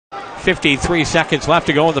53 seconds left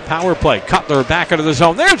to go in the power play. Cutler back into the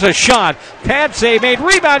zone. There's a shot. Pad save made.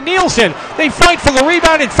 Rebound Nielsen. They fight for the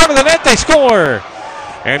rebound in front of the net. They score.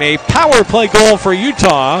 And a power play goal for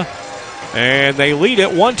Utah. And they lead it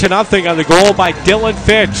 1-0 on the goal by Dylan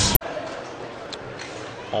Fitz.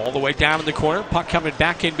 All the way down in the corner. Puck coming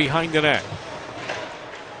back in behind the net.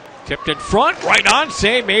 Tipped in front. Right on.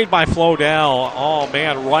 Save made by Flodell. Oh,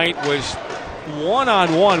 man. Wright was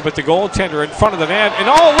one-on-one with the goaltender in front of the net. And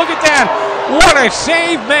oh, look at that. What a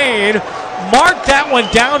save made. Mark that one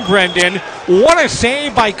down, Brendan. What a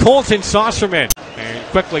save by Colton Saucerman. And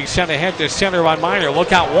quickly sent ahead to center on Miner.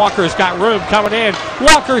 Look out, Walker's got room coming in.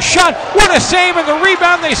 Walker shot. What a save, and the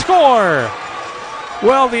rebound, they score.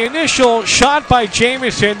 Well, the initial shot by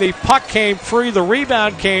Jamieson, the puck came free, the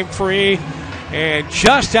rebound came free, and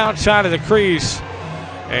just outside of the crease.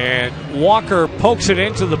 And Walker pokes it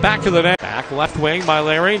into the back of the net. Back left wing by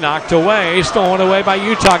Larry, knocked away, stolen away by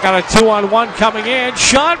Utah. Got a 2-on-1 coming in.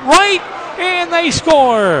 Shot right, and they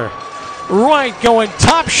score. Wright going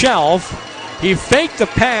top shelf. He faked the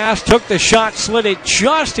pass, took the shot, slid it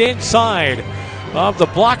just inside of the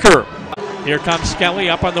blocker. Here comes Skelly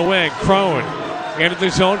up on the wing. Crone into the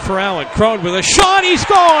zone for Allen. Crone with a shot, he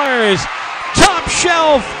scores! Top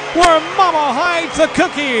shelf where Mama hides the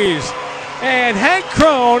cookies. And Hank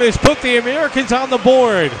Crone has put the Americans on the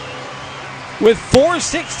board with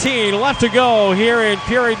 4:16 left to go here in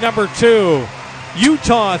period number 2.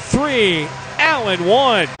 Utah 3, Allen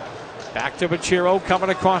 1. Back to Bachiro coming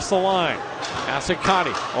across the line.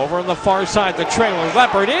 Asicati over on the far side. The trailer.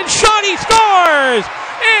 Leopard in. Shot. He scores!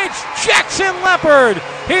 It's Jackson Leopard.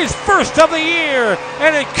 His first of the year.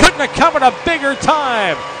 And it couldn't have come at a bigger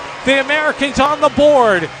time. The Americans on the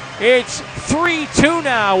board. It's 3-2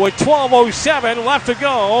 now with 12:07 left to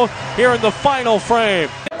go here in the final frame.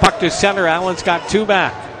 Puck to center. Allen's got 2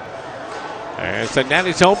 back. As the net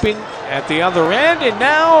is open at the other end. And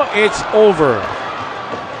now it's over.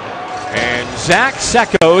 And Zach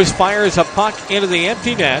Sekos fires a puck into the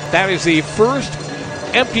empty net. That is the first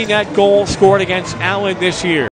empty net goal scored against Allen this year.